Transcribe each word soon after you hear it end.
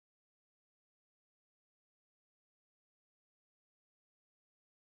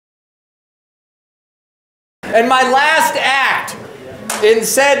And my last act in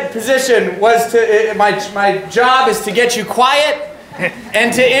said position was to, my job is to get you quiet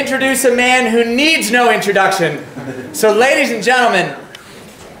and to introduce a man who needs no introduction. So ladies and gentlemen,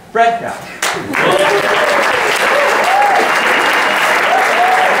 Brett Cow.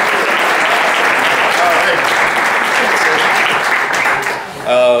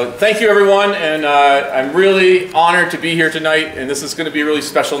 Thank you, everyone, and I'm really honored to be here tonight, and this is going to be a really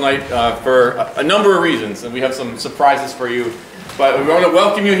special night for a number of reasons, and we have some surprises for you. But we want to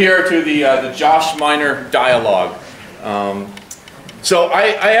welcome you here to the Josh Miner Dialogue. So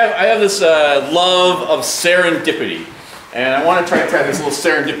I have this love of serendipity, and I want to try to have this little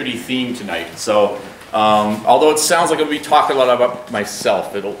serendipity theme tonight. So although it sounds like I'm going to be talking a lot about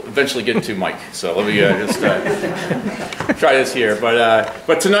myself, it'll eventually get to Mike. So let me just try this here.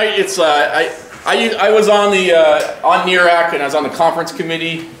 But tonight it's I was on the on NERAC, and I was on the conference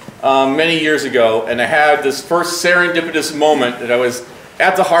committee many years ago, and I had this first serendipitous moment that I was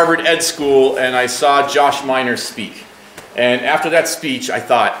at the Harvard Ed School, and I saw Josh Miner speak. And after that speech, I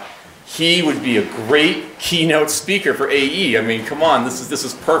thought he would be a great keynote speaker for AEE. I mean, come on, this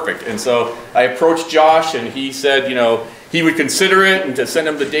is perfect. And so I approached Josh, and he said, you know, he would consider it and to send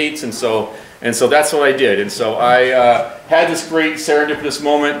him the dates, and so that's what I did. And so I had this great serendipitous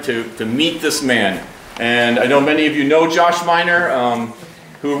moment to meet this man. And I know many of you know Josh Miner,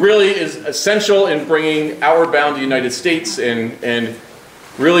 who really is essential in bringing Outward Bound to the United States and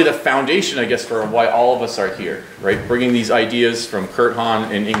really the foundation, I guess, for why all of us are here, right? Bringing these ideas from Kurt Hahn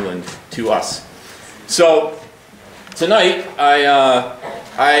in England to us. So tonight,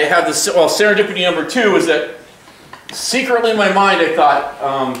 I have this, well, serendipity number 2 is that secretly in my mind I thought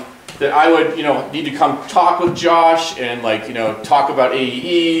that I would, you know, need to come talk with Josh and, like, you know, talk about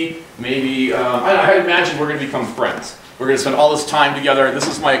AEE. Maybe, I imagined we're going to become friends. We're going to spend all this time together. This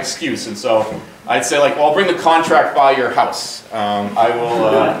is my excuse. And so I'd say, like, well, I'll bring the contract by your house. I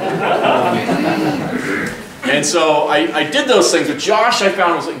will, and so I did those things. But Josh, I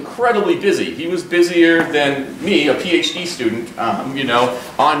found, was incredibly busy. He was busier than me, a PhD student, you know,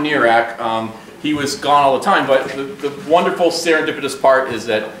 on NERAC. He was gone all the time. But the wonderful serendipitous part is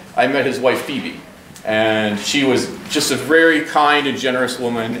that I met his wife, Phoebe. And she was just a very kind and generous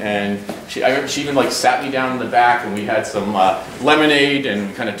woman, and I remember she even, like, sat me down in the back, and we had some lemonade, and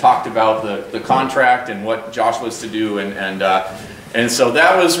we kind of talked about the contract and what Josh was to do, and so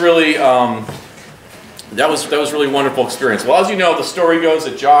that was really that was really a wonderful experience. Well, as you know, the story goes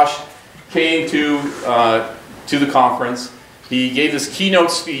that Josh came to the conference. He gave this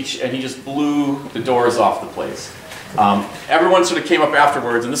keynote speech, and he just blew the doors off the place. Everyone sort of came up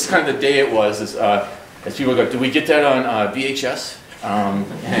afterwards, and this is kind of the day it was, as people go, "Did we get that on VHS?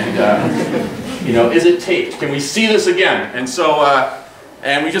 You know, is it taped? Can we see this again?" And so,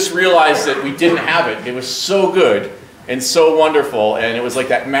 and we just realized that we didn't have it. It was so good and so wonderful, and it was like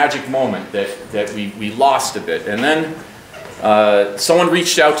that magic moment that we lost a bit. And then someone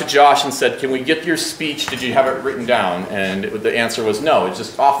reached out to Josh and said, "Can we get your speech? Did you have it written down?" And the answer was no. It's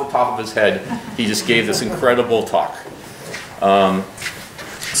just off the top of his head. He just gave this incredible talk.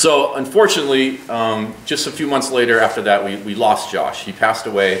 So unfortunately, just a few months later after that, we lost Josh. He passed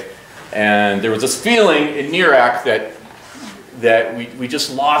away, and there was this feeling in NERAC that we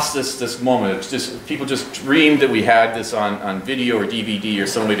just lost this moment. It's just, people just dreamed that we had this on video or DVD or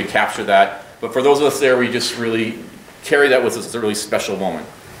some way to capture that. But for those of us there, we just really carry that with us. It's a really special moment.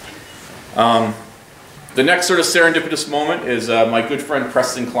 The next sort of serendipitous moment is my good friend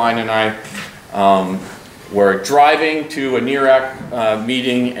Preston Klein and I were driving to a NERAC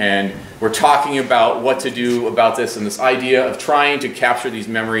meeting, and we're talking about what to do about this and this idea of trying to capture these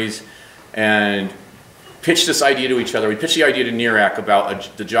memories and pitch this idea to each other. We pitched the idea to NERAC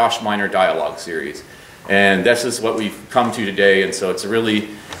about the Josh Miner Dialogue series. And this is what we've come to today, and so it's a really,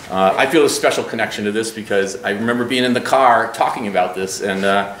 I feel a special connection to this because I remember being in the car talking about this, and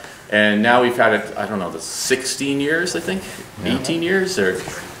now we've had it, I don't know, 16 years, I think? 18 years? Or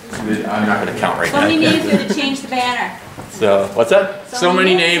I'm not going to count right now. So many names are going to change the banner. So, what's that? So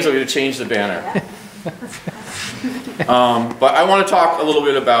many names are going to change the banner. But I want to talk a little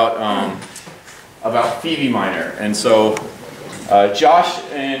bit about Phoebe Miner. And so Josh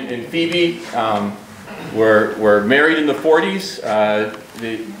and Phoebe were married in the 40s.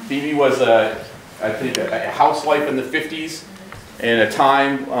 Phoebe was, I think, a housewife in the 50s, in a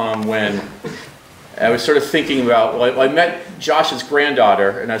time when I was sort of thinking about, well, I met Josh's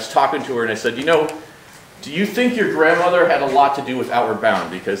granddaughter, and I was talking to her, and I said, you know, do you think your grandmother had a lot to do with Outward Bound?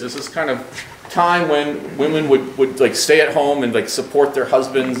 Because this is kind of time when women would like stay at home and like support their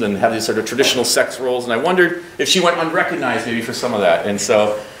husbands and have these sort of traditional sex roles, and I wondered if she went unrecognized maybe for some of that. And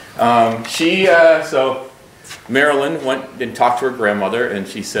so Marilyn went and talked to her grandmother, and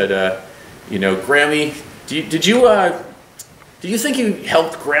she said, you know, Grammy, do you think you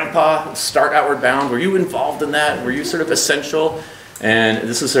helped Grandpa start Outward Bound? Were you involved in that? Were you sort of essential? And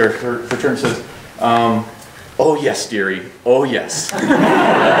this is her turn. Says, oh yes, dearie. Oh yes.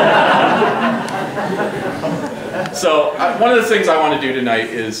 So one of the things I want to do tonight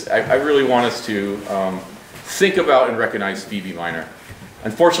is I really want us to think about and recognize Phoebe Minor.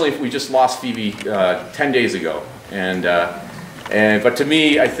 Unfortunately, we just lost Phoebe 10 days ago, but to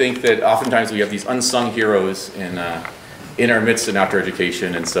me, I think that oftentimes we have these unsung heroes in our midst in outdoor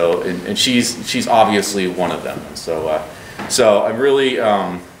education, and so and she's obviously one of them. And so I'm really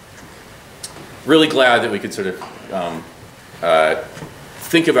really glad that we could sort of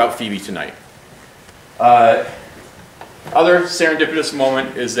think about Phoebe tonight. Other serendipitous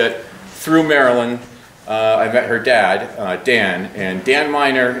moment is that through Marilyn, I met her dad, Dan, and Dan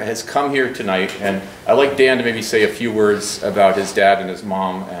Minor has come here tonight, and I'd like Dan to maybe say a few words about his dad and his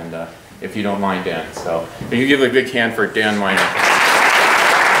mom, and if you don't mind, Dan. So can you give a big hand for Dan Minor?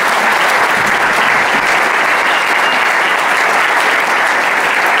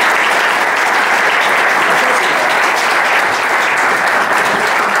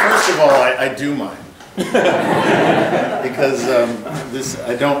 First of all, I do mind. Because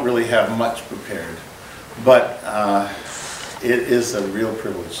I don't really have much prepared, but it is a real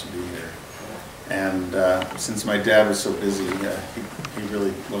privilege to be here. And since my dad was so busy, he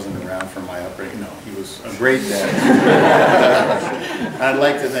really wasn't around for my upbringing. No, he was a great dad. I'd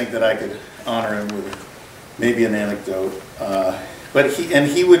like to think that I could honor him with maybe an anecdote, but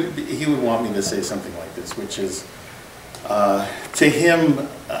he would want me to say something like this, which is to him.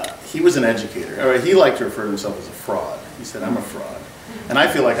 He was an educator, or he liked to refer to himself as a fraud. He said, I'm a fraud. And I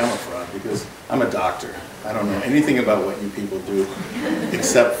feel like I'm a fraud because I'm a doctor. I don't know anything about what you people do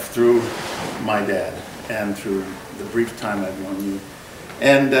except through my dad and through the brief time I've known you.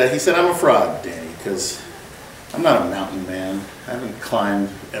 And he said, I'm a fraud, Danny, because I'm not a mountain man. I haven't climbed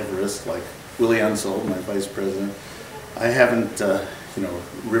Everest like Willie Unsold, my vice president. I haven't,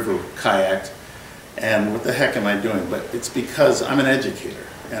 river kayaked. And what the heck am I doing? But it's because I'm an educator.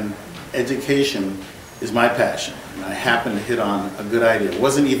 And education is my passion, and I happened to hit on a good idea. It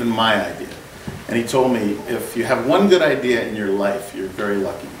wasn't even my idea. And he told me, if you have one good idea in your life, you're very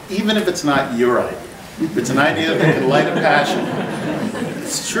lucky. Even if it's not your idea. If it's an idea that can light a passion.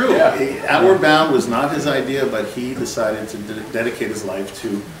 It's true. Yeah. Outward Bound was not his idea, but he decided to dedicate his life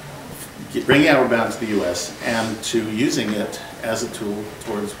to bringing Outward Bound to the U.S. and to using it as a tool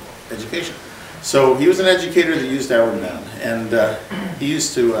towards education. So he was an educator that used Outward Bound, and he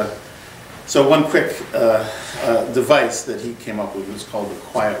used to, so one quick device that he came up with was called the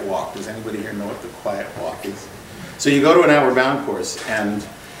Quiet Walk. Does anybody here know what the Quiet Walk is? So you go to an Outward Bound course, and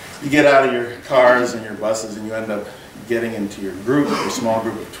you get out of your cars and your buses, and you end up getting into your group, your small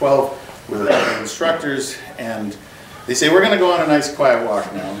group of 12, with other instructors, and they say, we're going to go on a nice quiet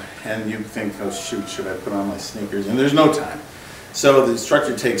walk now, and you think, oh shoot, should I put on my sneakers? And there's no time. So the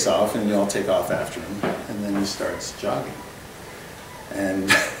instructor takes off, and you all take off after him, and then he starts jogging. And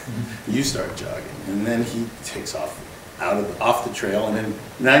you start jogging, and then he takes off off the trail, and then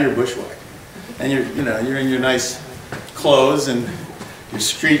now you're bushwhacking. And you're in your nice clothes and your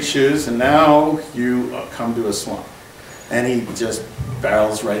street shoes, and now you come to a swamp. And he just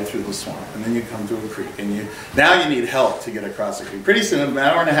barrels right through the swamp, and then you come to a creek, and now you need help to get across the creek. Pretty soon, an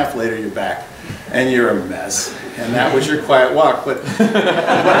hour and a half later, you're back, and you're a mess. And that was your quiet walk. But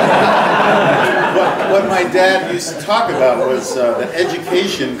what my dad used to talk about was that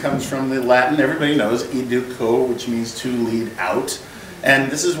education comes from the Latin, everybody knows, educo, which means to lead out. And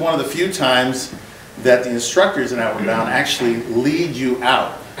this is one of the few times that the instructors in Outward Bound actually lead you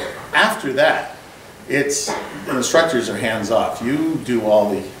out. After that, the instructors are hands-off. You do all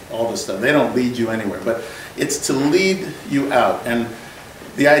the stuff. They don't lead you anywhere, but it's to lead you out. And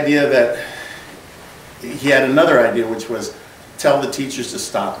the idea that he had another idea, which was tell the teachers to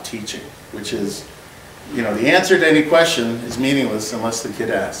stop teaching, which is, the answer to any question is meaningless unless the kid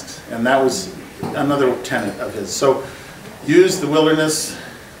asks. And that was another tenet of his. So use the wilderness,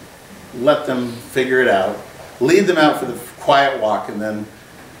 let them figure it out, lead them out for the quiet walk, and then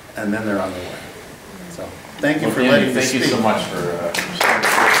they're on their way. So thank you for letting me speak. Thank you so much for sharing.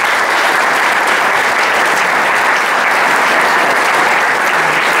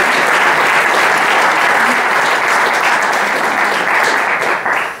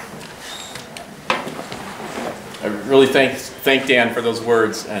 I really thank Dan for those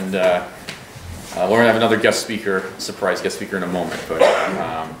words, and we're going to have another surprise guest speaker in a moment. But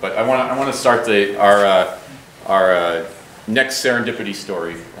I want to start our next serendipity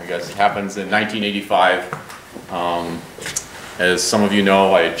story. I guess it happens in 1985. As some of you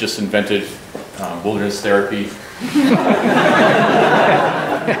know, I just invented wilderness therapy.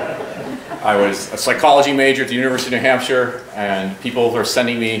 I was a psychology major at the University of New Hampshire, and people were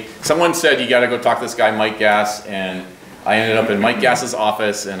sending me, someone said, you gotta go talk to this guy, Mike Gass, and I ended up in Mike Gass's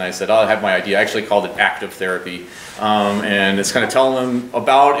office, and I said, oh, I have my idea. I actually called it active therapy. And it's kind of telling him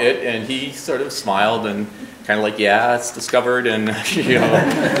about it, and he sort of smiled and kind of like, yeah, it's discovered, and you know,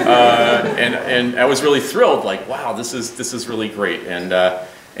 and I was really thrilled, like, wow, this is really great.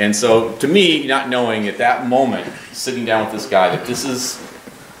 And so to me, not knowing at that moment, sitting down with this guy, that this is,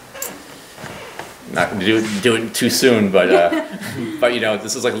 not going to do it too soon, but but you know,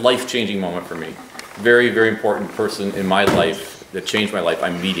 this is like a life-changing moment for me. Very, very important person in my life that changed my life.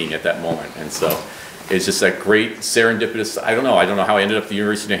 I'm meeting at that moment, and so it's just that great serendipitous. I don't know how I ended up at the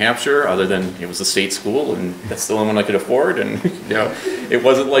University of New Hampshire, other than it was a state school, and that's the only one I could afford. And you know, it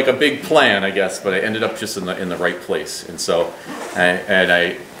wasn't like a big plan, I guess, but I ended up just in the right place. And so,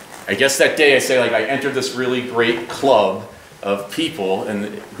 I guess that day I say, like, I entered this really great club of people and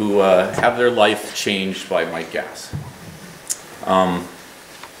who have their life changed by Mike Gass.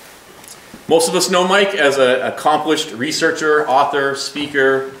 Most of us know Mike as an accomplished researcher, author,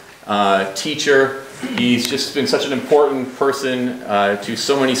 speaker, teacher. He's just been such an important person to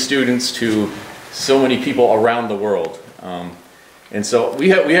so many students, to so many people around the world. And so we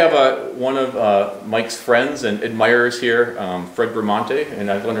have one of Mike's friends and admirers here, Fred Bramante, and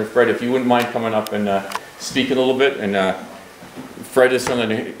I wonder, Fred, if you wouldn't mind coming up and speaking a little bit. And Fred is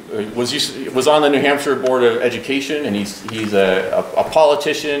was on the New Hampshire Board of Education, and he's a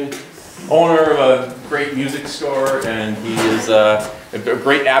politician, owner of a great music store, and he is a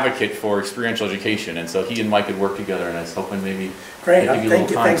great advocate for experiential education. And so he and Mike had worked together, and I was hoping maybe great. Thank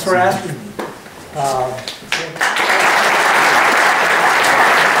you. Thanks for asking me.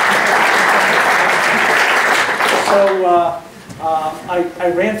 So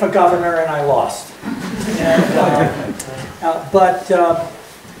I ran for governor and I lost. And, but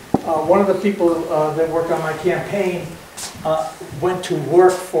one of the people that worked on my campaign went to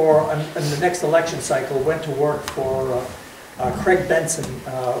work for, in the next election cycle, went to work for Craig Benson,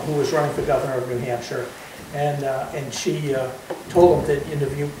 who was running for governor of New Hampshire. And she told him that, you know,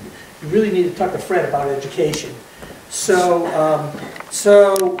 you really need to talk to Fred about education. So,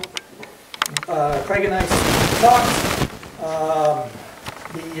 Craig and I talked.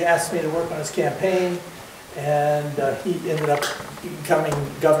 He asked me to work on his campaign, and he ended up becoming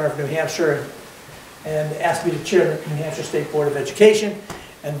governor of New Hampshire and asked me to chair the New Hampshire State Board of Education.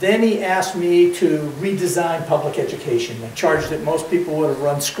 And then he asked me to redesign public education, a charge that most people would have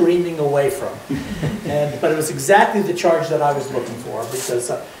run screaming away from. But it was exactly the charge that I was looking for,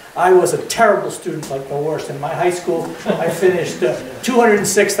 because I was a terrible student, like the worst. In my high school, I finished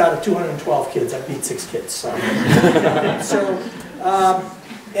 206 out of 212 kids. I beat 6 kids. So,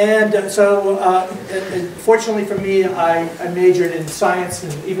 fortunately for me, I majored in science,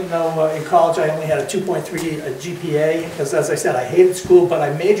 and even though in college I only had a 2.3 GPA, because as I said, I hated school, but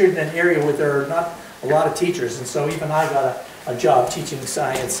I majored in an area where there are not a lot of teachers, and so even I got a job teaching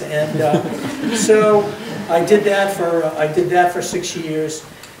science. And so I did that for 6 years.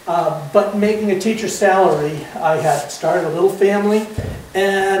 But making a teacher's salary, I had started a little family,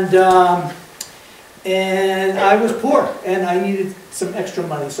 and I was poor, and I needed some extra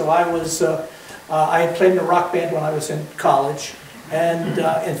money. So I had played in a rock band when I was in college, and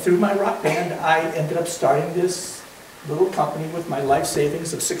through my rock band, I ended up starting this little company with my life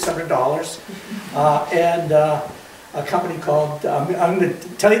savings of $600, and a company called, I'm going to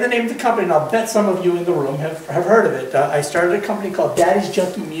tell you the name of the company, and I'll bet some of you in the room have heard of it. I started a company called Daddy's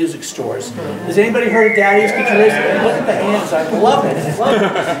Junkie Music Stores. Has anybody heard of Daddy's? Could you raise it? Look at the hands. I love it. I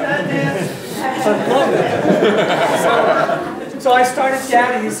love it. So I started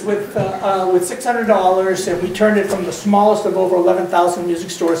Daddy's with $600, and we turned it from the smallest of over 11,000 music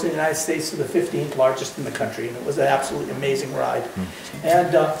stores in the United States to the 15th largest in the country, and it was an absolutely amazing ride.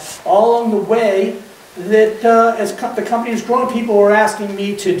 And all along the way, that as the company was growing, people were asking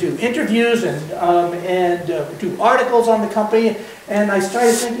me to do interviews and do articles on the company, and I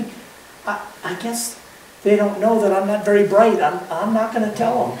started thinking, I guess they don't know that I'm not very bright. I'm not going to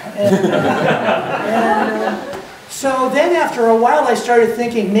tell them. So then after a while I started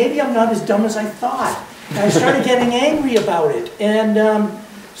thinking, maybe I'm not as dumb as I thought. And I started getting angry about it. And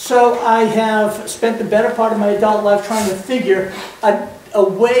so I have spent the better part of my adult life trying to figure a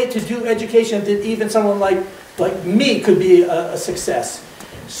way to do education that even someone like me could be a success.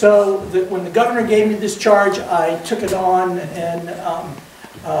 So when the governor gave me this charge, I took it on, and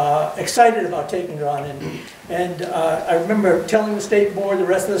excited about taking it on. And I remember telling the state board, the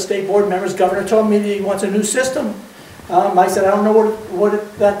rest of the state board members, governor told me that he wants a new system. I said, I don't know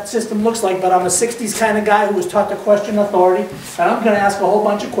what that system looks like, but I'm a 60s kind of guy who was taught to question authority, and I'm going to ask a whole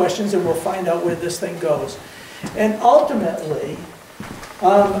bunch of questions, and we'll find out where this thing goes. And ultimately,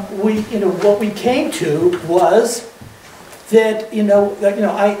 what we came to was that,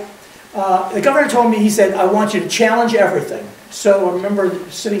 the governor told me, he said, I want you to challenge everything. So I remember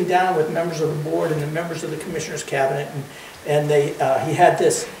sitting down with members of the board and the members of the commissioner's cabinet, and he had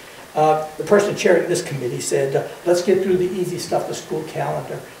this. The person chairing this committee said, let's get through the easy stuff, the school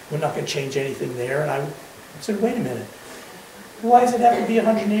calendar. We're not going to change anything there. And I said, wait a minute. Why does it have to be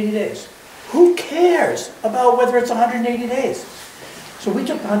 180 days? Who cares about whether it's 180 days? So we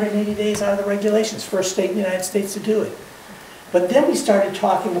took 180 days out of the regulations, first state in the United States to do it. But then we started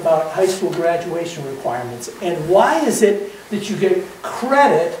talking about high school graduation requirements. And why is it that you get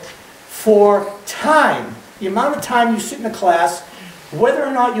credit for time? The amount of time you sit in a class, whether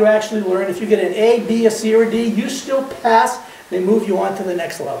or not you actually learn. If you get an A, B, a C, or D, you still pass. They move you on to the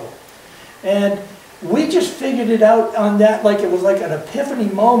next level. And we just figured it out on that, like it was like an epiphany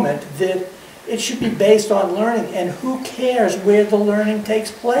moment, that it should be based on learning. And who cares where the learning takes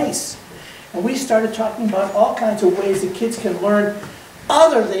place? And we started talking about all kinds of ways that kids can learn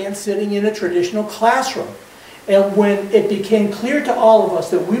other than sitting in a traditional classroom. And when it became clear to all of us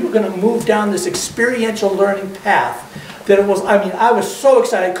that we were going to move down this experiential learning path, that it was, I mean, I was so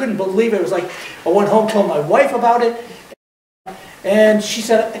excited, I couldn't believe it. It was like, I went home, told my wife about it, and she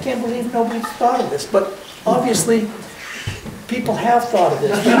said, I can't believe nobody thought of this. But obviously, people have thought of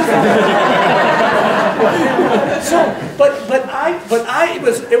this.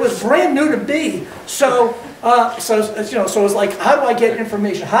 It was brand new to me. So it was like, how do I get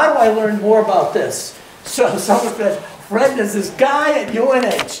information? How do I learn more about this? So someone said, Fred, there's this guy at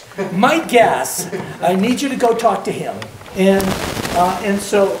UNH, Mike Gass. I need you to go talk to him. And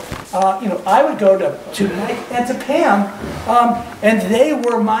so I would go to Mike and to Pam, and they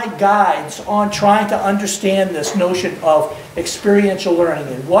were my guides on trying to understand this notion of experiential learning.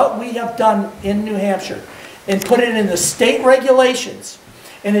 And what we have done in New Hampshire and put it in the state regulations,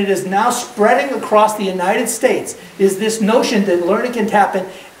 and it is now spreading across the United States, is this notion that learning can happen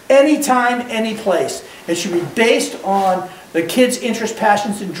anytime, any place. It should be based on the kids' interests,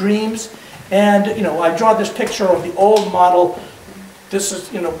 passions, and dreams. And I draw this picture of the old model. This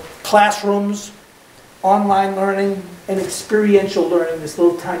is classrooms, online learning, and experiential learning. This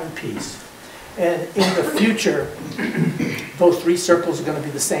little tiny piece. And in the future, those three circles are going to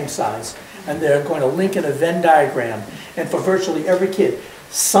be the same size, and they're going to link in a Venn diagram. And for virtually every kid.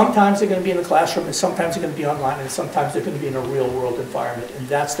 Sometimes they're going to be in the classroom, and sometimes they're going to be online, and sometimes they're going to be in a real-world environment. And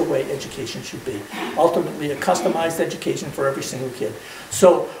that's the way education should be. Ultimately, a customized education for every single kid.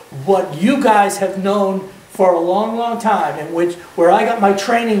 So what you guys have known for a long, long time, and where I got my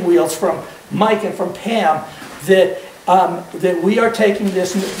training wheels from Mike and from Pam, that we are taking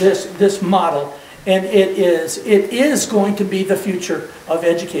this model, and it is going to be the future of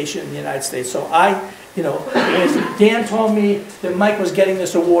education in the United States. So as Dan told me that Mike was getting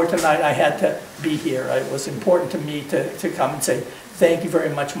this award tonight, I had to be here. It was important to me to come and say, thank you very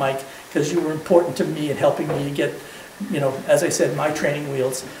much, Mike, because you were important to me in helping me to get, as I said, my training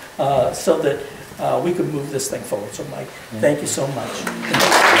wheels, so that we could move this thing forward. So, Mike, thank you so much.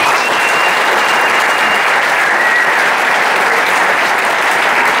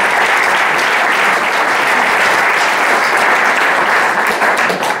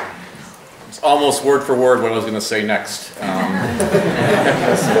 Almost word for word what I was going to say next.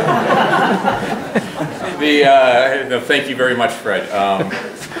 Thank you very much, Fred.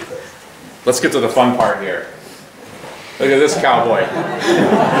 Let's get to the fun part here. Look at this cowboy.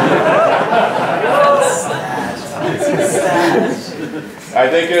 I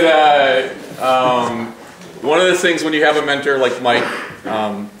think one of the things when you have a mentor like Mike,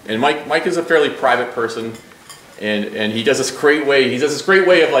 and Mike is a fairly private person. And he does this great way. He does this great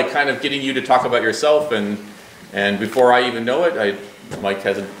way of like kind of getting you to talk about yourself. And before I even know it, Mike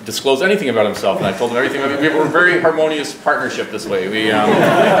hasn't disclosed anything about himself, and I told him everything. We're a very harmonious partnership this way.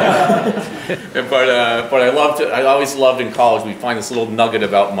 But I always loved in college. We'd find this little nugget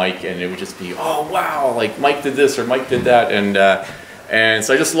about Mike, and it would just be, oh wow, like Mike did this or Mike did that, and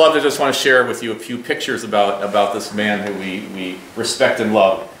so I just want to share with you a few pictures about this man who we respect and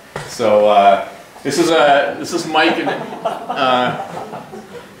love. So. This is Mike and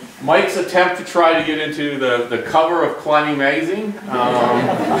Mike's attempt to try to get into the cover of Climbing Magazine.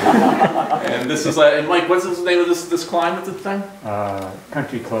 And this is and Mike, what's the name of this climb at the time?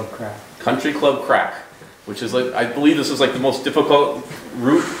 Country Club Crack. Country Club Crack, which is like, I believe this is like the most difficult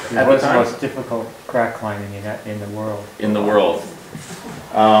route It at the was the time most difficult crack climbing in the world. in the world.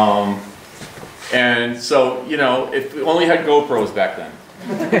 And so, you know, if we only had GoPros back then,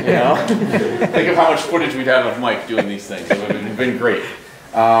 you know, think of how much footage we'd have of Mike doing these things. It would have been great.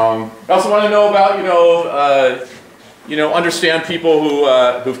 I also want to know about, understand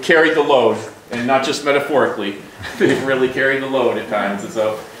people who've carried the load, and not just metaphorically. They've really carried the load at times. And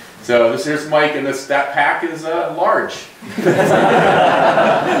so here's Mike, and that pack is large.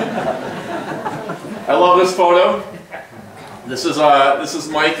 I love this photo. This is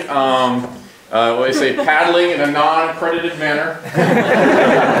Mike. What do I say? Paddling in a non-accredited manner.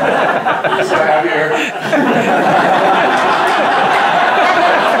 So I have here.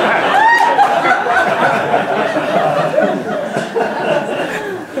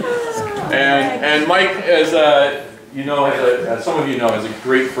 And Mike, as some of you know, has a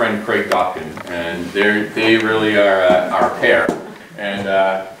great friend, Craig Dawkin, and they really are our pair. And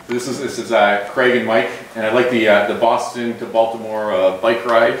this is Craig and Mike, and I like the Boston to Baltimore bike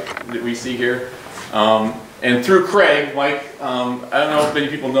ride that we see here. And through Craig, Mike, I don't know if many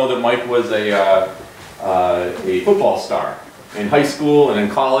people know that Mike was a football star in high school and in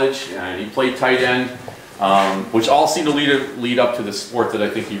college, and he played tight end, which all seem to lead up to the sport that I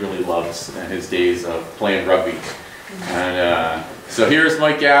think he really loves in his days of playing rugby. And so here's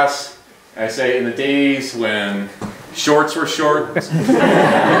Mike Gass. I say in the days when shorts were short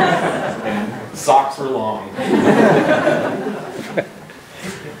and socks were long.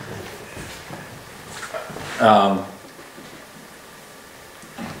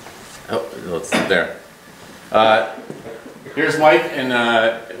 It's there. Here's Mike, and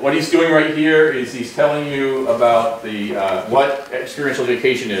what he's doing right here is he's telling you about what experiential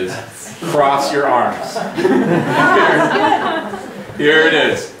education is. Cross your arms. Here it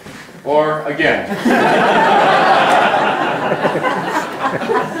is. Or again.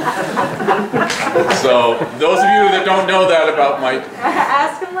 So those of you that don't know that about Mike,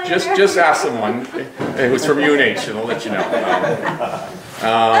 Ask him later. just ask someone who's from UNH, and they'll let you know.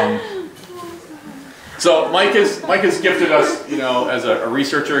 So Mike has gifted us, as a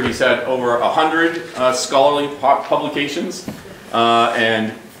researcher. He's had over 100 scholarly publications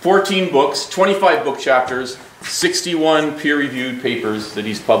and 14 books, 25 book chapters, 61 peer-reviewed papers that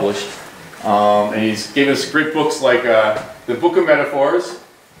he's published. And he's given us great books like the Book of Metaphors.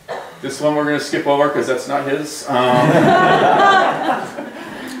 This one we're going to skip over because that's not his.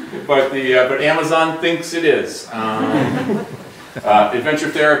 But Amazon thinks it is. Adventure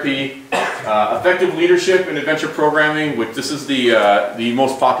Therapy, Effective Leadership and Adventure Programming, which this is the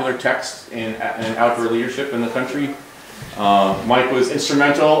most popular text in outdoor leadership in the country. Mike was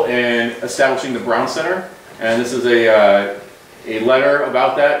instrumental in establishing the Brown Center, and this is a letter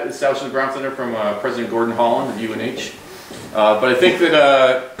about that, establishing the Brown Center from President Gordon Holland of UNH. But I think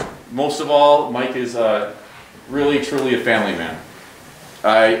that most of all, Mike is really, truly a family man.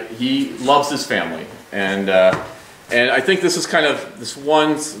 He loves his family, and I think this is kind of this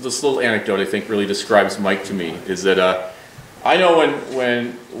little anecdote I think really describes Mike to me, is that I know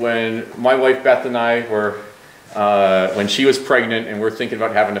when my wife Beth and I were when she was pregnant and we're thinking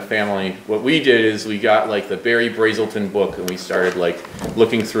about having a family, what we did is we got like the Barry Brazelton book and we started like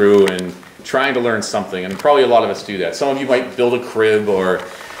looking through and trying to learn something, and probably a lot of us do that. Some of you might build a crib or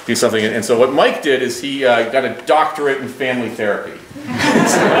do something, and so what Mike did is he got a doctorate in family therapy.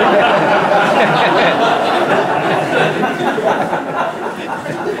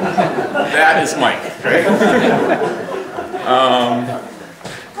 That is Mike, right?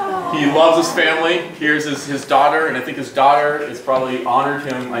 He loves his family. Here's his daughter, and I think his daughter has probably honored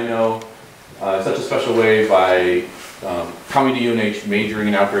him, I know, in such a special way by coming to UNH, majoring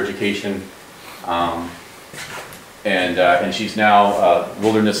in outdoor education, and she's now a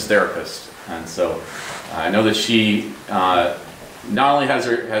wilderness therapist. And so I know that she not only has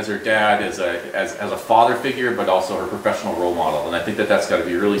her dad as a father figure, but also her professional role model, and I think that that's got to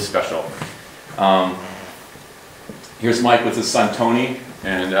be really special. Here's Mike with his son Tony,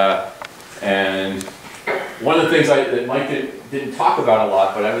 and one of the things that Mike didn't talk about a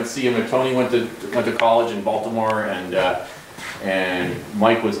lot, but I would see him. And Tony went to college in Baltimore, and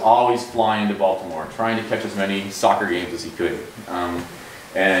Mike was always flying to Baltimore, trying to catch as many soccer games as he could,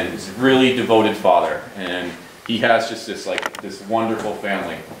 and he's a really devoted father, and he has just this wonderful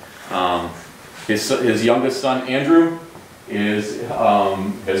family. His youngest son Andrew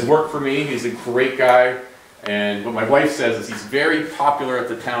has worked for me. He's a great guy, and what my wife says is he's very popular at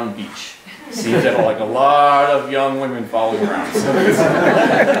the town beach. Seems to have like a lot of young women following around.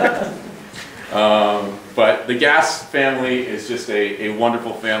 But the Gass family is just a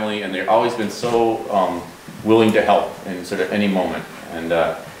wonderful family, and they've always been so willing to help in sort of any moment. And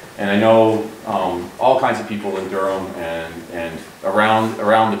I know all kinds of people in Durham and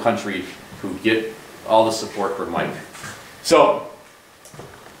around the country who get all the support from Mike. So,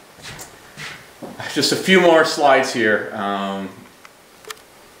 just a few more slides here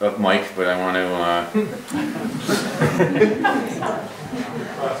of Mike, but I want to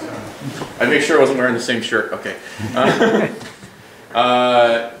I make sure I wasn't wearing the same shirt. Okay.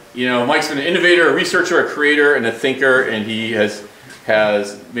 You know, Mike's been an innovator, a researcher, a creator, and a thinker, and he has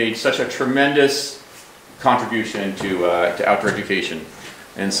made such a tremendous contribution to outdoor education.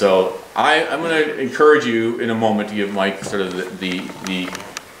 And so I'm going to encourage you in a moment to give Mike sort of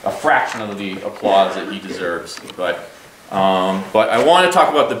a fraction of the applause that he deserves. But I want to talk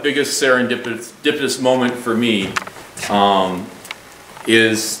about the biggest serendipitous moment for me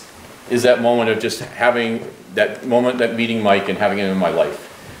is that moment of just having that moment, that meeting Mike and having him in my life.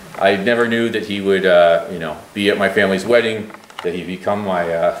 I never knew that he would, you know, be at my family's wedding, that he'd become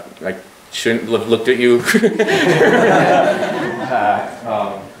my, I shouldn't have looked at you.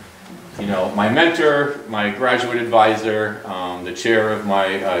 You know, my mentor, my graduate advisor, the chair of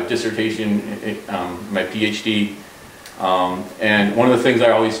my dissertation, my PhD. And one of the things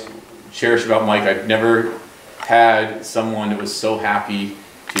I always cherish about Mike, I've never had someone that was so happy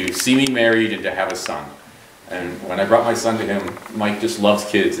to see me married and to have a son. And when I brought my son to him, Mike just loves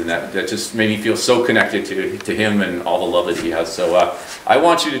kids, and that just made me feel so connected to him and all the love that he has. So I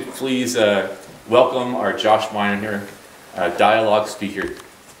want you to please welcome our Josh Miner dialogue speaker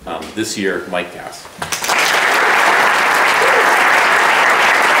this year, Mike Cass.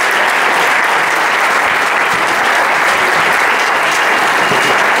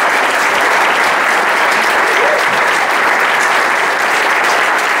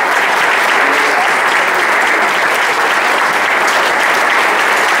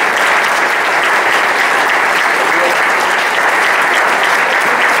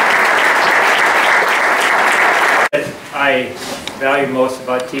 I value most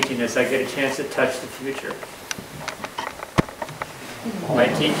about teaching is I get a chance to touch the future by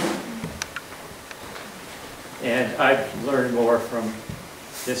teaching. And I've learned more from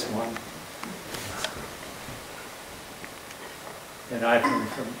this one than I've learned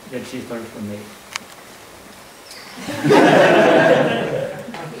than she's learned from me.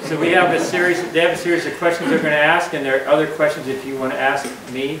 So they have a series of questions they're going to ask, and there are other questions if you want to ask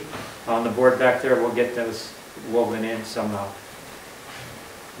me on the board back there. We'll get those woven in somehow.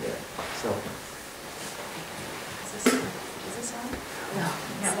 Yeah. So. Is this on? No.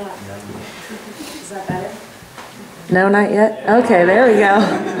 Is that better? No, not yet? Okay, there we go.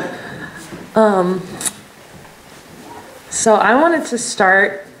 So I wanted to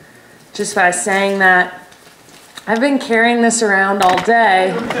start just by saying that I've been carrying this around all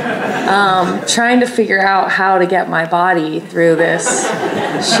day, trying to figure out how to get my body through this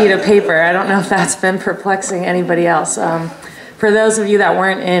sheet of paper. I don't know if that's been perplexing anybody else. For those of you that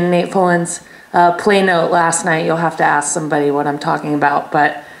weren't in Nate Pullen's play note last night, you'll have to ask somebody what I'm talking about.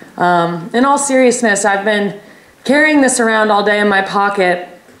 But in all seriousness, I've been carrying this around all day in my pocket,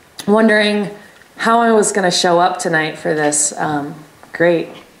 wondering how I was going to show up tonight for this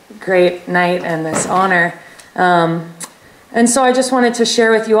great night and this honor. And so I just wanted to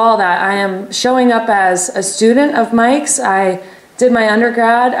share with you all that I am showing up as a student of Mike's. I did my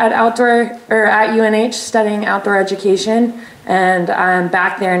undergrad at UNH studying outdoor education, and I'm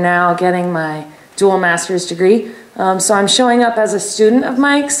back there now getting my dual master's degree. So I'm showing up as a student of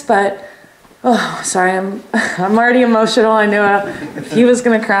Mike's, but oh, sorry, I'm already emotional. I knew if he was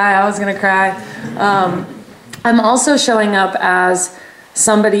gonna cry, I was gonna cry. I'm also showing up as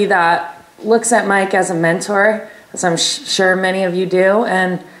somebody that looks at Mike as a mentor, as I'm sure many of you do.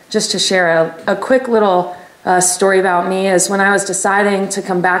 And just to share a quick little story about me is when I was deciding to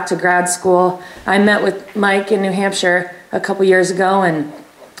come back to grad school, I met with Mike in New Hampshire a couple years ago, and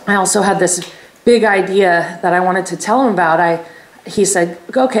I also had this big idea that I wanted to tell him about. He said,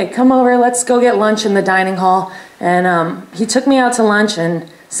 okay, come over, let's go get lunch in the dining hall. And he took me out to lunch and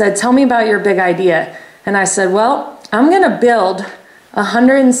said, tell me about your big idea. And I said, well, I'm gonna build a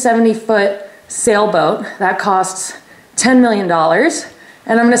 170-foot sailboat that costs $10 million,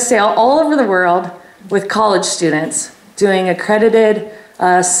 and I'm going to sail all over the world with college students doing accredited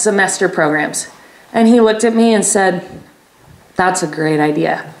semester programs. And he looked at me and said, that's a great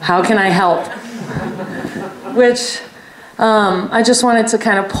idea. How can I help? Which I just wanted to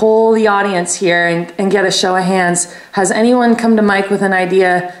kind of poll the audience here and get a show of hands. Has anyone come to Mike with an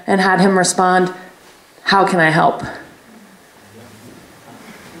idea and had him respond, how can I help?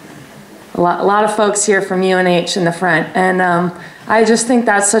 A lot of folks here from UNH in the front, and I just think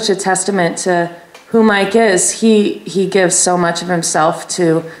that's such a testament to who Mike is. He gives so much of himself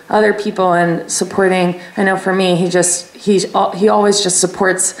to other people and supporting. I know for me, he always just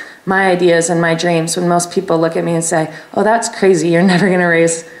supports my ideas and my dreams. When most people look at me and say, "Oh, that's crazy, you're never going to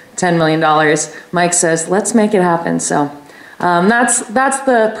raise $10 million," Mike says, "Let's make it happen." So that's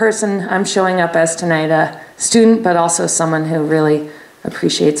the person I'm showing up as tonight, a student, but also someone who really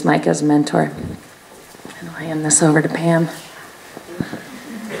appreciates Mike as a mentor. And I'll hand this over to Pam.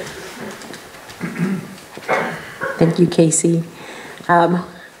 Thank you, Casey.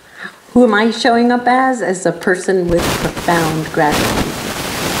 Who am I showing up as? As a person with profound gratitude.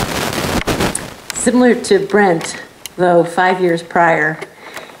 Similar to Brent, though 5 years prior,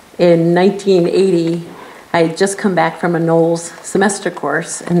 in 1980, I had just come back from a Knowles semester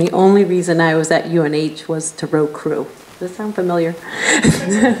course, and the only reason I was at UNH was to row crew. Does that sound familiar?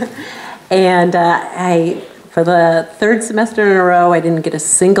 And for the third semester in a row, I didn't get a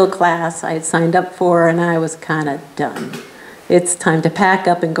single class I had signed up for, and I was kind of done. It's time to pack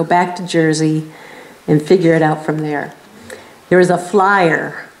up and go back to Jersey and figure it out from there. There was a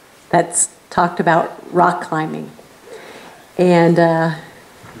flyer that talked about rock climbing. And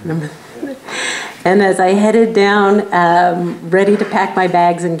as I headed down, ready to pack my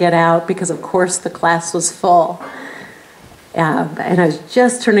bags and get out, because of course the class was full, and I was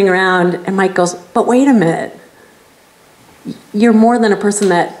just turning around, and Mike goes, "But wait a minute. You're more than a person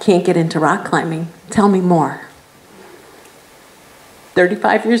that can't get into rock climbing. Tell me more."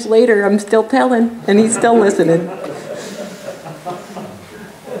 35 years later, I'm still telling, and he's still listening.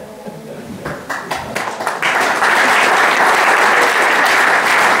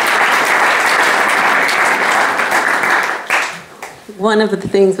 One of the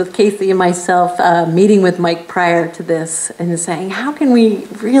things with Casey and myself, meeting with Mike prior to this and saying, how can we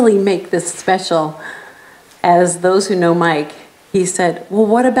really make this special? As those who know Mike, he said, well,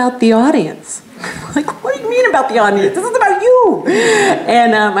 what about the audience? Like, what do you mean about the audience? This is about you.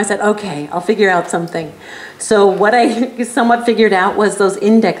 And I said, okay, I'll figure out something. So what I somewhat figured out was those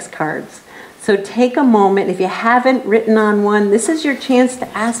index cards. So take a moment, if you haven't written on one, this is your chance to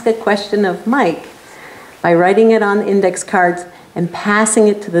ask a question of Mike by writing it on the index cards and passing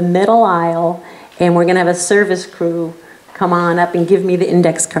it to the middle aisle, and we're gonna have a service crew come on up and give me the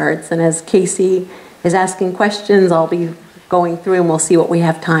index cards. And as Casey is asking questions, I'll be going through and we'll see what we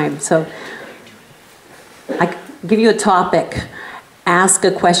have time. So I give you a topic, ask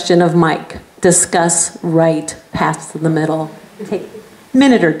a question of Mike, discuss, write, pass to the middle. Take a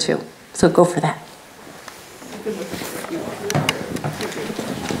minute or two, so go for that.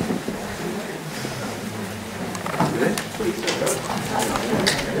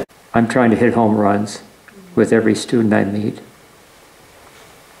 I'm trying to hit home runs with every student I meet.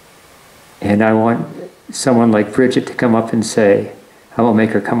 And I want someone like Bridget to come up and say, I won't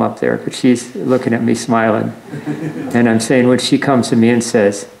make her come up there, but she's looking at me smiling. And I'm saying, when she comes to me and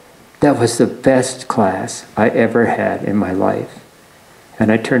says, that was the best class I ever had in my life. And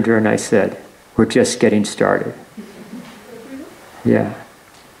I turned to her and I said, we're just getting started. Yeah.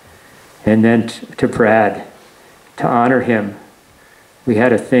 And then to Brad, to honor him, we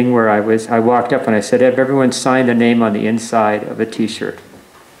had a thing where I walked up and I said, have everyone signed a name on the inside of a t-shirt.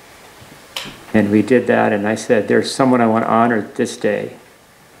 And we did that, and I said, there's someone I want to honor this day.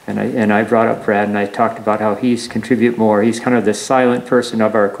 And I brought up Brad, and I talked about how he's contribute more. He's kind of the silent person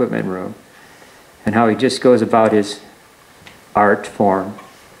of our equipment room, and how he just goes about his art form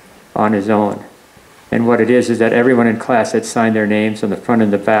on his own. And what it is that everyone in class had signed their names on the front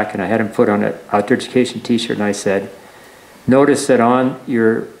and the back, and I had him put on an outdoor education t-shirt, and I said, notice that on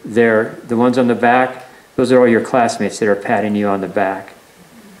the ones on the back, those are all your classmates that are patting you on the back.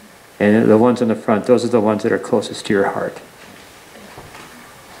 And the ones on the front, those are the ones that are closest to your heart.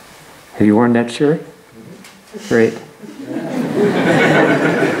 Have you worn that shirt? Great.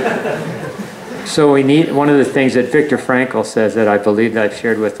 So we need, one of the things that Viktor Frankl says that I believe that I've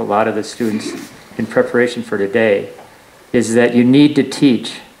shared with a lot of the students in preparation for today, is that you need to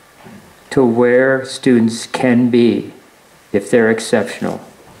teach to where students can be if they're exceptional.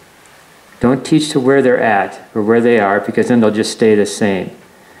 Don't teach to where they're at or where they are, because then they'll just stay the same.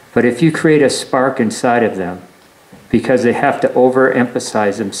 But if you create a spark inside of them because they have to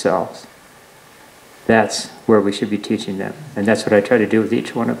overemphasize themselves, that's where we should be teaching them. And that's what I try to do with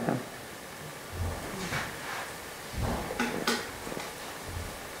each one of them.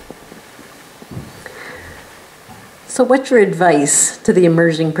 So what's your advice to the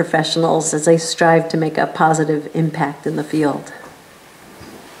emerging professionals as they strive to make a positive impact in the field?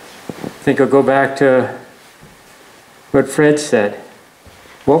 I think I'll go back to what Fred said.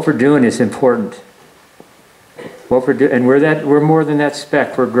 What we're doing is important. What we're doing, and we're more than that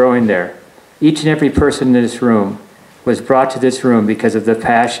speck. We're growing there. each and every person in this room was brought to this room because of the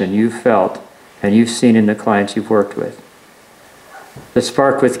passion you felt and you've seen in the clients you've worked with. The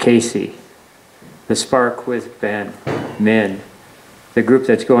spark with Casey, the spark with Ben, Min, the group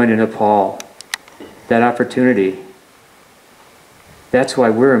that's going to Nepal, that opportunity. That's why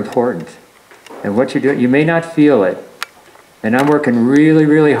we're important. And what you're doing, you may not feel it, and I'm working really,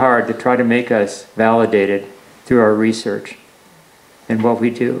 really hard to try to make us validated through our research and what we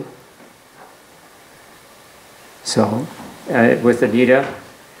do. So, with Anita,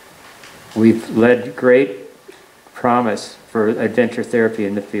 we've led great promise for adventure therapy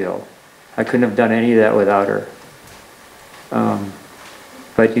in the field. I couldn't have done any of that without her.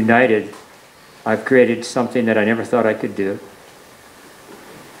 But united, I've created something that I never thought I could do.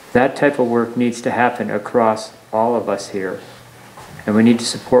 That type of work needs to happen across all of us here. And we need to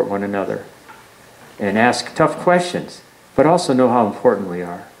support one another and ask tough questions, but also know how important we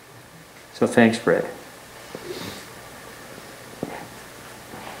are. So thanks, Fred.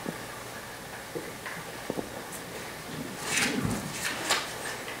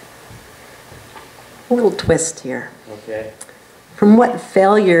 A little twist here. Okay. From what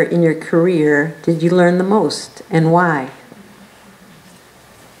failure in your career did you learn the most, and why?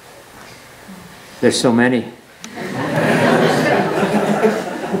 There's so many.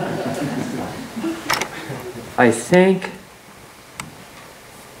 I think,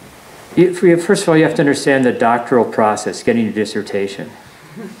 first of all, you have to understand the doctoral process, getting a dissertation.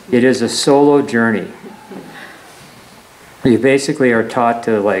 It is a solo journey. You basically are taught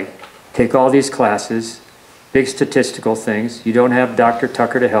to take all these classes, big statistical things. You don't have Dr.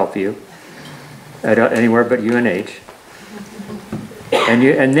 Tucker to help you at anywhere but UNH.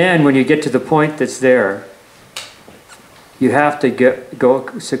 And then when you get to the point that's there, you have to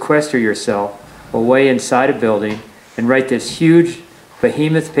go sequester yourself away inside a building and write this huge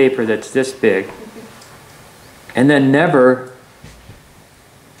behemoth paper that's this big, and then never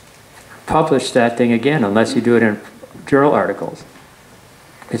publish that thing again unless you do it in journal articles.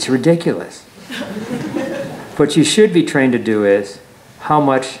 It's ridiculous. What you should be trained to do is how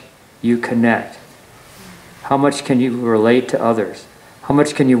much you connect. How much can you relate to others? How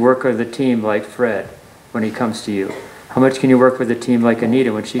much can you work with a team like Fred when he comes to you? How much can you work with a team like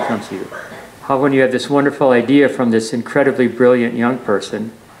Anita when she comes to you? How, when you have this wonderful idea from this incredibly brilliant young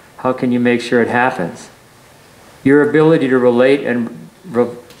person, how can you make sure it happens? Your ability to relate and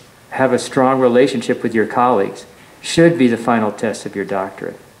have a strong relationship with your colleagues should be the final test of your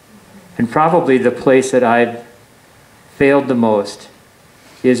doctorate. And probably the place that I've failed the most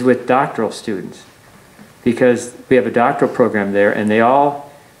is with doctoral students, because we have a doctoral program there and they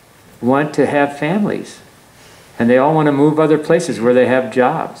all want to have families and they all want to move other places where they have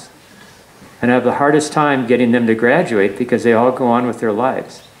jobs. And I have the hardest time getting them to graduate because they all go on with their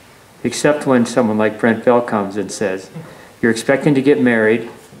lives. Except when someone like Brent Bell comes and says, you're expecting to get married,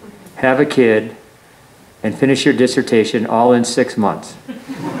 have a kid, and finish your dissertation all in 6 months.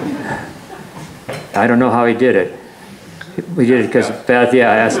 I don't know how he did it. We did it because of Beth.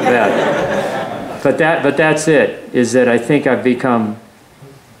 Yeah, I asked Beth. But that's it, is that I think I've become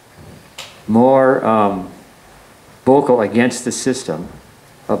more vocal against the system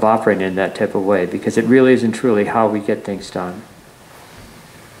of operating in that type of way, because it really isn't truly how we get things done.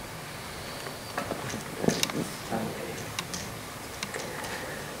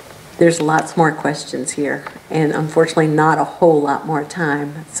 There's lots more questions here, and unfortunately not a whole lot more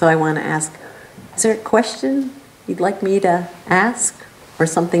time. So I want to ask, is there a question you'd like me to ask, or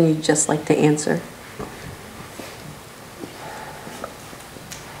something you'd just like to answer?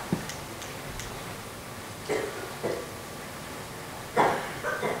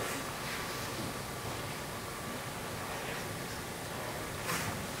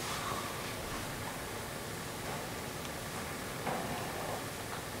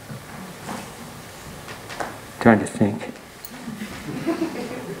 Trying to think.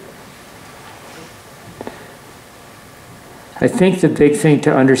 I think the big thing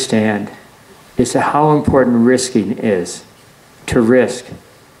to understand is how important risking is. To risk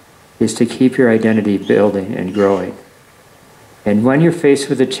is to keep your identity building and growing. And when you're faced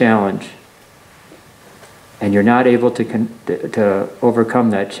with a challenge and you're not able to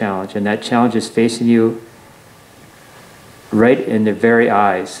overcome that challenge, and that challenge is facing you right in the very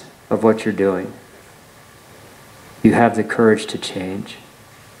eyes of what you're doing, you have the courage to change.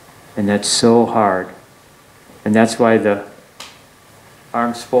 And that's so hard. And that's why the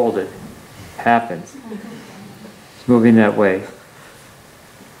arms folded happens. It's moving that way.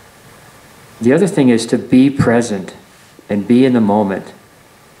 The other thing is to be present and be in the moment.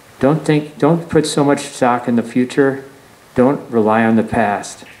 Don't put so much stock in the future. Don't rely on the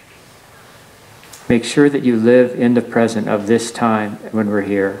past. make sure that you live in the present of this time when we're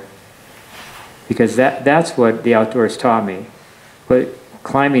here. Because that's what the outdoors taught me. But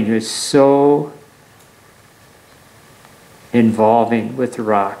climbing is so involving with the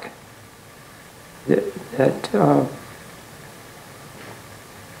rock that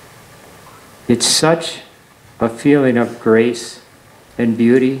it's such a feeling of grace and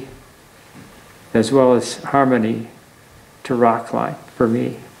beauty as well as harmony to rock climb for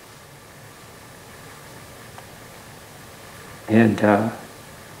me. And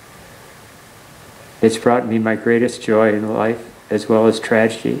it's brought me my greatest joy in life as well as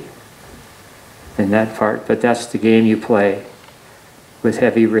tragedy in that part. But that's the game you play with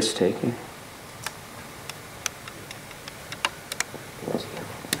heavy risk-taking.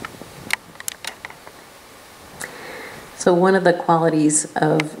 So one of the qualities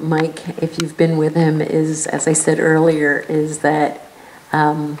of Mike, if you've been with him, is, as I said earlier, is that,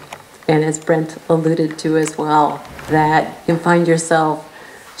 and as Brent alluded to as well, that you can find yourself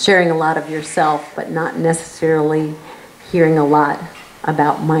sharing a lot of yourself, but not necessarily hearing a lot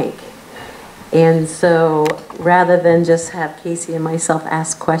about Mike. And so rather than just have Casey and myself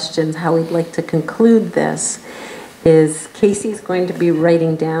ask questions, how we'd like to conclude this is Casey's going to be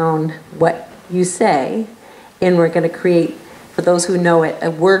writing down what you say, and we're going to create, for those who know it,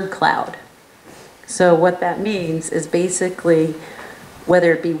 a word cloud. So what that means is basically,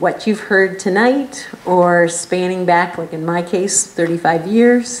 whether it be what you've heard tonight or spanning back, like in my case, 35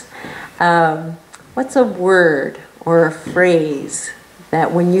 years, what's a word or a phrase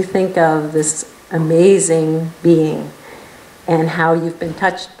that when you think of this amazing being and how you've been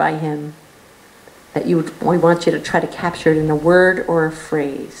touched by him, that we want you to try to capture it in a word or a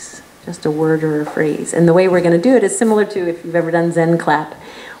phrase, just a word or a phrase. And the way we're going to do it is similar to if you've ever done Zen clap,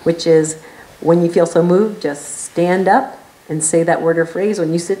 which is when you feel so moved, just stand up and say that word or phrase.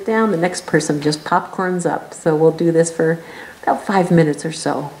 When you sit down, the next person just popcorns up. So we'll do this for about 5 minutes or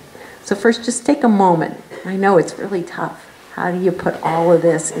so. So first, just take a moment. I know it's really tough. How do you put all of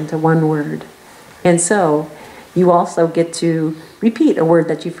this into one word? And so you also get to repeat a word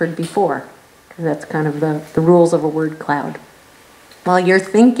that you've heard before, because that's kind of the rules of a word cloud. While you're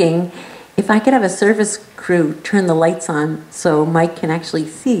thinking, if I could have a service crew turn the lights on so Mike can actually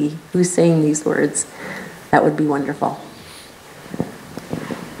see who's saying these words, that would be wonderful.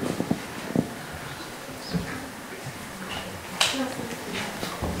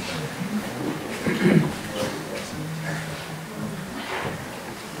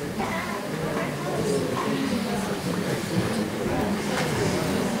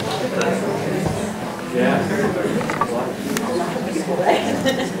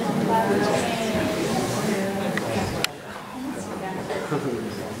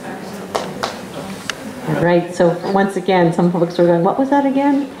 Right, so once again, some folks are going, what was that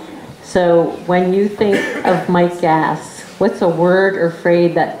again? So when you think of Mike Gass, what's a word or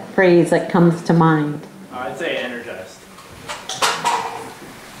phrase that comes to mind? I'd say energized.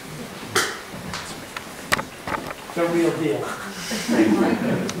 The real deal.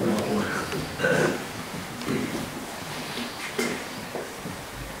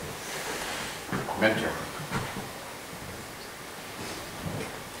 Mentor.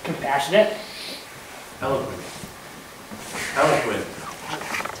 Compassionate. Eloquent. Eloquent.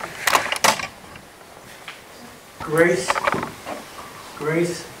 Grace.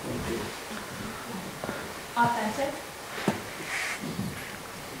 Grace. Authentic.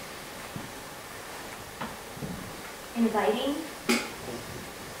 Inviting.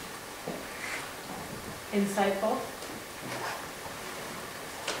 Insightful.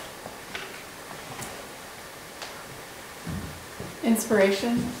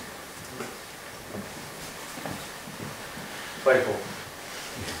 Inspiration. Playful.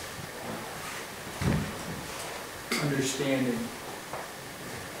 Understanding.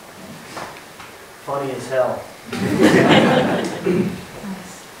 Funny as hell.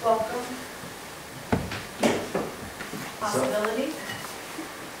 Welcome. Possibility.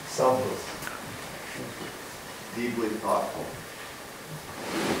 Selfless. Deeply thoughtful.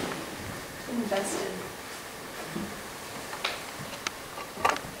 Invested.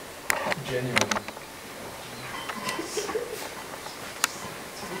 Genuine.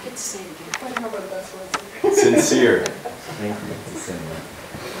 I get to say it again. I don't know what the best was. Sincere.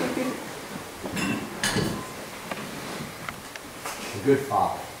 A good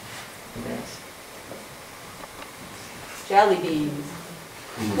father. Jelly beans.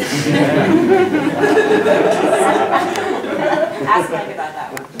 Ask Mike about that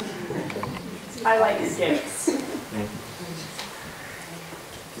one. I like gifts.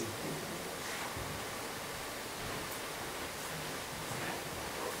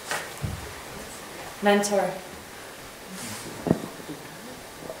 Mentor.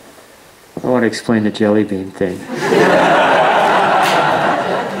 I want to explain the jelly bean thing.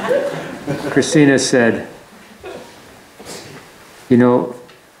 Christina said, you know,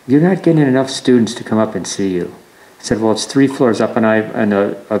 you're not getting enough students to come up and see you. I said, well, it's 3 floors up in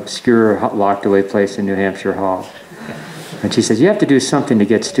an obscure, locked away place in New Hampshire Hall. And she says, you have to do something to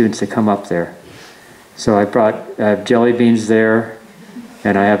get students to come up there. So I have jelly beans there,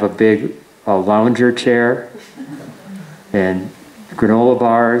 and I have a big lounger chair, and granola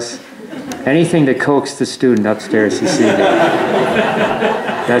bars, anything to coax the student upstairs to see me.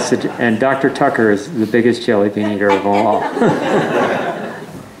 And Dr. Tucker is the biggest jelly bean eater of all.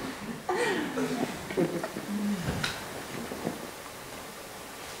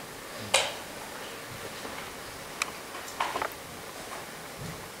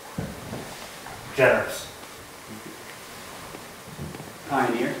 Generous.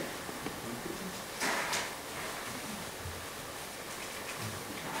 Pioneer.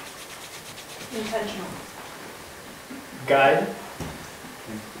 Intentional. Guide.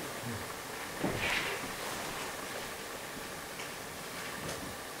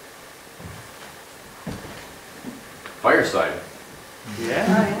 Fireside.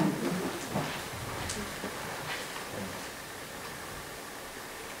 Yeah.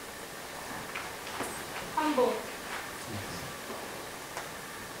 Humble.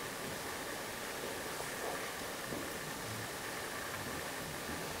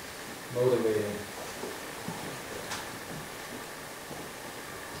 Motivating.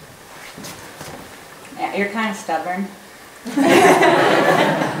 Yeah, you're kind of stubborn.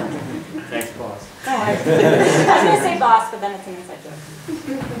 Thanks, boss. I was going to say boss, but then it's an inside joke.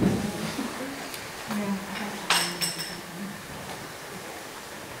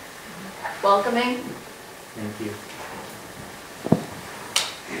 Welcoming. Thank you.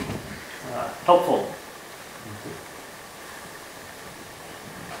 Helpful.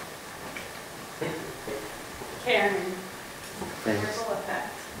 Caring. Thanks. Ripple effect.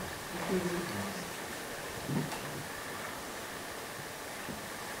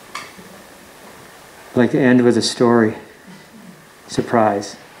 I'd like to end with a story.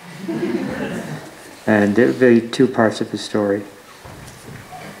 Surprise. And there will be 2 parts of the story.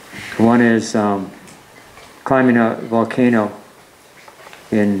 One is climbing a volcano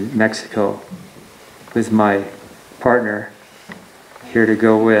in Mexico with my partner here to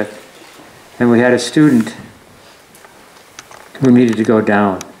go with. And we had a student who needed to go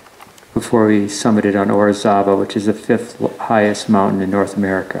down before we summited on Orizaba, which is the 5th highest mountain in North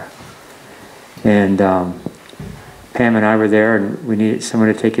America. And Pam and I were there, and we needed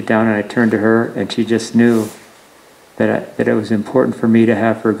someone to take it down, and I turned to her, and she just knew that it was important for me to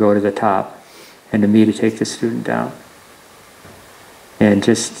have her go to the top and to me to take the student down. And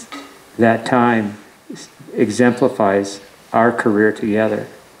just that time exemplifies our career together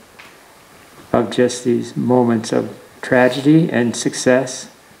of just these moments of tragedy and success.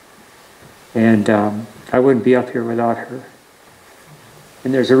 And I wouldn't be up here without her.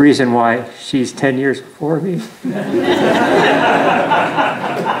 And there's a reason why she's 10 years before me.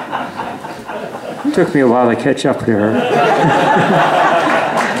 It took me a while to catch up to her.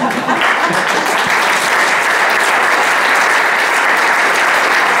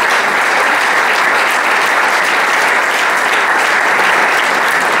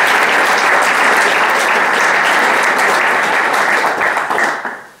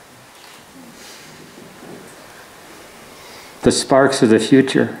 The sparks of the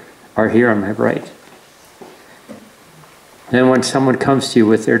future are here on my right. And when someone comes to you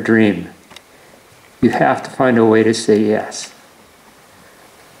with their dream, you have to find a way to say yes.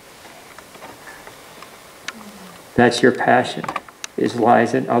 That's your passion, is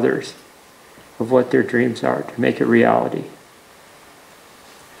lies in others of what their dreams are to make it reality.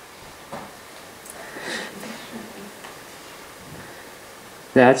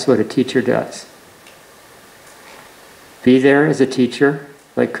 That's what a teacher does. Be there as a teacher,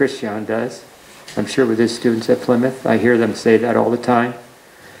 like Christian does. I'm sure with his students at Plymouth, I hear them say that all the time.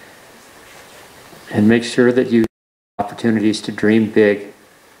 And make sure that you have opportunities to dream big,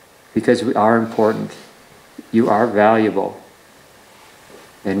 because we are important. You are valuable.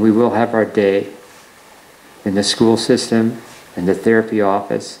 And we will have our day in the school system, in the therapy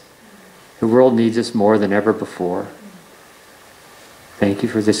office. The world needs us more than ever before. Thank you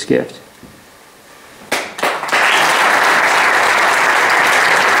for this gift.